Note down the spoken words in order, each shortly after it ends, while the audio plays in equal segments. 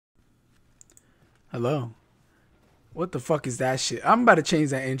Hello. What the fuck is that shit? I'm about to change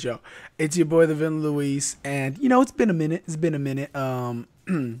that intro. It's your boy, the Villain Luis, and it's been a minute. It's been a minute.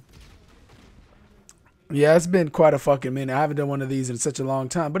 Yeah, it's been quite a fucking minute. I haven't done one of these in such a long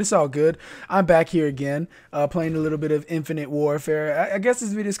time, but it's all good. I'm back here again, playing a little bit of Infinite Warfare. I guess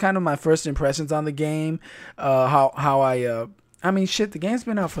this video is kind of my first impressions on the game. How I mean, shit. The game's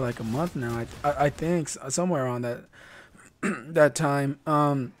been out for like a month now. I think somewhere around that that time.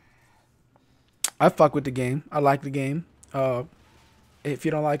 I fuck with the game. I like the game. If you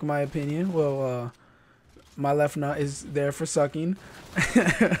don't like my opinion, well, my left nut is there for sucking.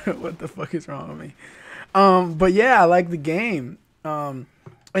 What the fuck is wrong with me? But yeah, I like the game. And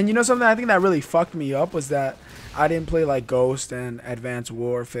something I think that really fucked me up was that I didn't play like Ghost and Advanced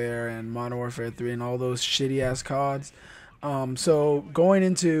Warfare and Modern Warfare 3 and all those shitty ass CODs. So going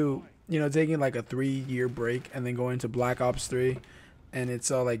into taking like a 3-year break and then going to Black Ops 3, and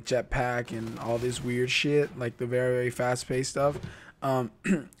it's all like jetpack and all this weird shit, like the very, very fast paced stuff.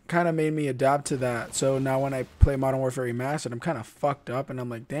 Kind of made me adapt to that. So now when I play Modern Warfare Remastered, I'm kind of fucked up, and I'm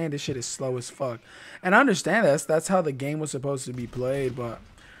like, damn, this shit is slow as fuck. And I understand that's how the game was supposed to be played, but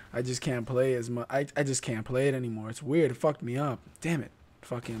I just can't play as much. I just can't play it anymore. It's weird. It fucked me up. Damn it.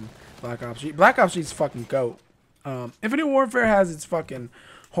 Fucking Black Ops 3. Black Ops 3's fucking goat. Infinite Warfare has its fucking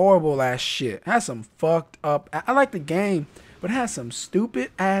horrible ass shit. It has some fucked up. I like the game, but it has some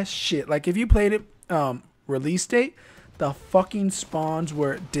stupid ass shit. Like if you played it release date, the fucking spawns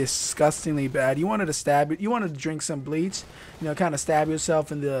were disgustingly bad. You wanted to stab it. You wanted to drink some bleach. Kind of stab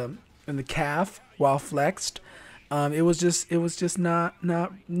yourself in the calf while flexed. It was just not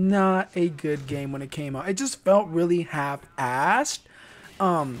a good game when it came out. It just felt really half-assed.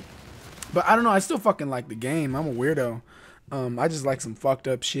 But I don't know. I still fucking like the game. I'm a weirdo. I just like some fucked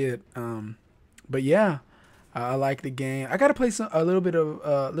up shit. But yeah, I like the game. I gotta play a little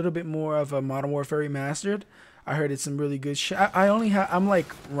bit more of a Modern Warfare Remastered. I heard it's some really good shit. I'm like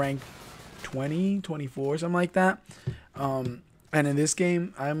rank 20, 24, something like that. And in this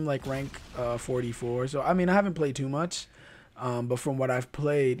game, I'm like rank 44. So I mean, I haven't played too much. But from what I've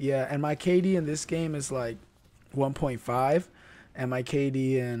played, yeah. And my KD in this game is like 1.5, and my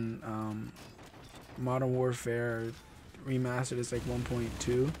KD in Modern Warfare Remastered is like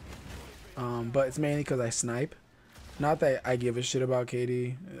 1.2. But it's mainly because I snipe. Not that I give a shit about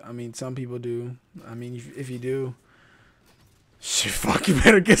KD. I mean, some people do. I mean, if you do, shit, fuck, you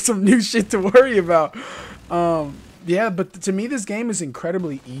better get some new shit to worry about. Yeah, but to me, this game is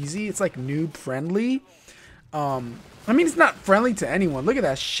incredibly easy. It's like noob friendly. I mean, it's not friendly to anyone. Look at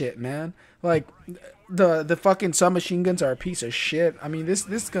that shit, man. Like, the fucking submachine guns are a piece of shit. I mean,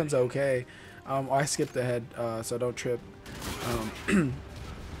 this gun's okay. I skipped ahead, so don't trip.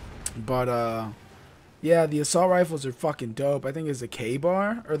 But yeah, the assault rifles are fucking dope. I think it's a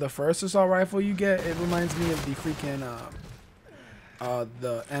K-bar, or the first assault rifle you get. It reminds me of the freaking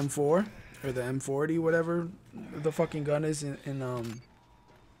the M4 or the M40, whatever the fucking gun is in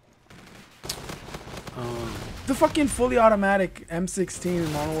the fucking fully automatic M16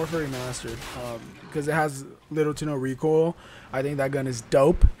 in Modern Warfare Remastered, because it has little to no recoil. I think that gun is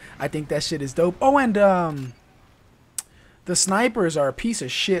dope. I think that shit is dope. Oh, and the snipers are a piece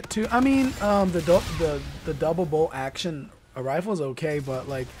of shit too. I mean, the double bolt action rifle is okay, but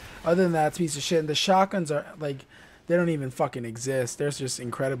like other than that, it's a piece of shit. And the shotguns are like, they don't even fucking exist. They're just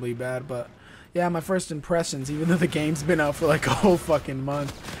incredibly bad. But yeah, my first impressions, even though the game's been out for like a whole fucking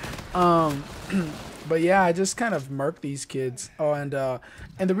month. But yeah, I just kind of murk these kids. Oh, and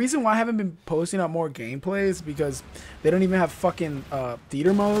the reason why I haven't been posting out more gameplay is because they don't even have fucking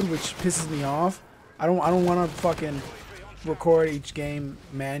theater mode, which pisses me off. I don't want to fucking record each game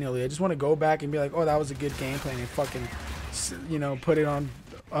manually. I just want to go back and be like, oh, that was a good gameplay, and fucking put it on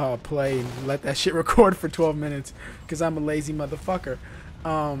play and let that shit record for 12 minutes because I'm a lazy motherfucker.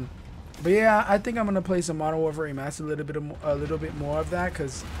 But yeah, I think I'm gonna play some Modern Warfare Remastered, a little bit more of that,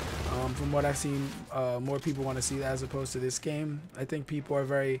 because from what I've seen, more people want to see that as opposed to this game. I think people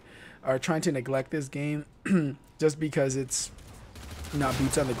are trying to neglect this game just because it's not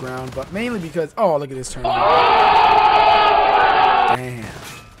boots on the ground, but mainly because, oh, look at this tournament.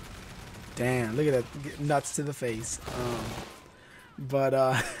 Damn, look at that, nuts to the face. But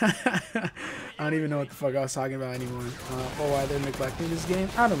I don't even know what the fuck I was talking about anymore. Oh, why they're neglecting this game?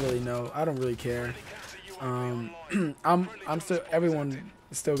 I don't really know. I don't really care. Everyone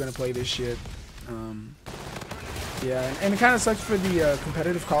is still gonna play this shit. Yeah, and it kind of sucks for the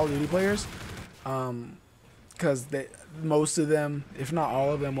competitive Call of Duty players, because most of them, if not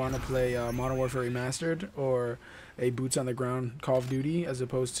all of them, want to play Modern Warfare Remastered or a boots on the ground Call of Duty, as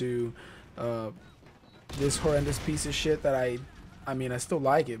opposed to this horrendous piece of shit that I I mean, I still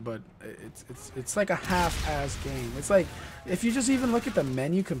like it, but it's like a half-ass game. It's like if you just even look at the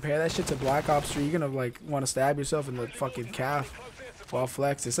menu, compare that shit to Black Ops 3, you're gonna like want to stab yourself in the fucking calf while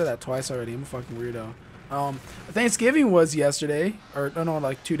flex. They said that twice already. I'm a fucking weirdo. Thanksgiving was yesterday, or no,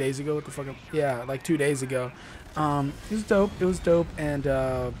 like 2 days ago. What the fuck? Yeah, like 2 days ago. It was dope. It was dope, and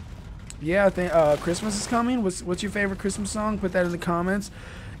yeah, I think Christmas is coming. What's your favorite Christmas song? Put that in the comments.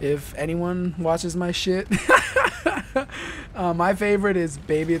 If anyone watches my shit. My favorite is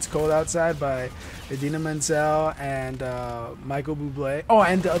Baby It's Cold Outside by Idina Menzel and Michael Bublé. Oh,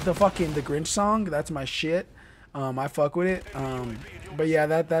 and the fucking The Grinch song. That's my shit. I fuck with it. But yeah,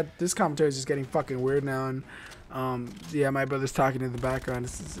 this commentary is just getting fucking weird now. And yeah, my brother's talking in the background.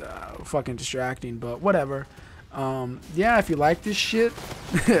 This is fucking distracting, but whatever. Yeah, if you like this shit,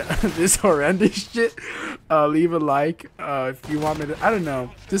 this horrendous shit, leave a like. If you want me to, I don't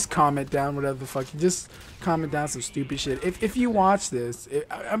know, just comment down whatever the fuck. Just comment down some stupid shit. If you watch this,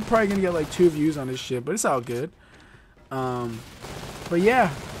 I'm probably gonna get like 2 views on this shit, but it's all good. But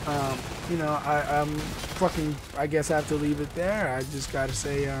yeah, you know, I'm fucking, I guess I have to leave it there. I just gotta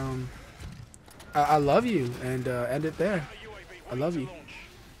say, I love you, and end it there. I love you.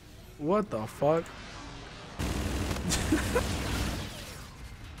 What the fuck?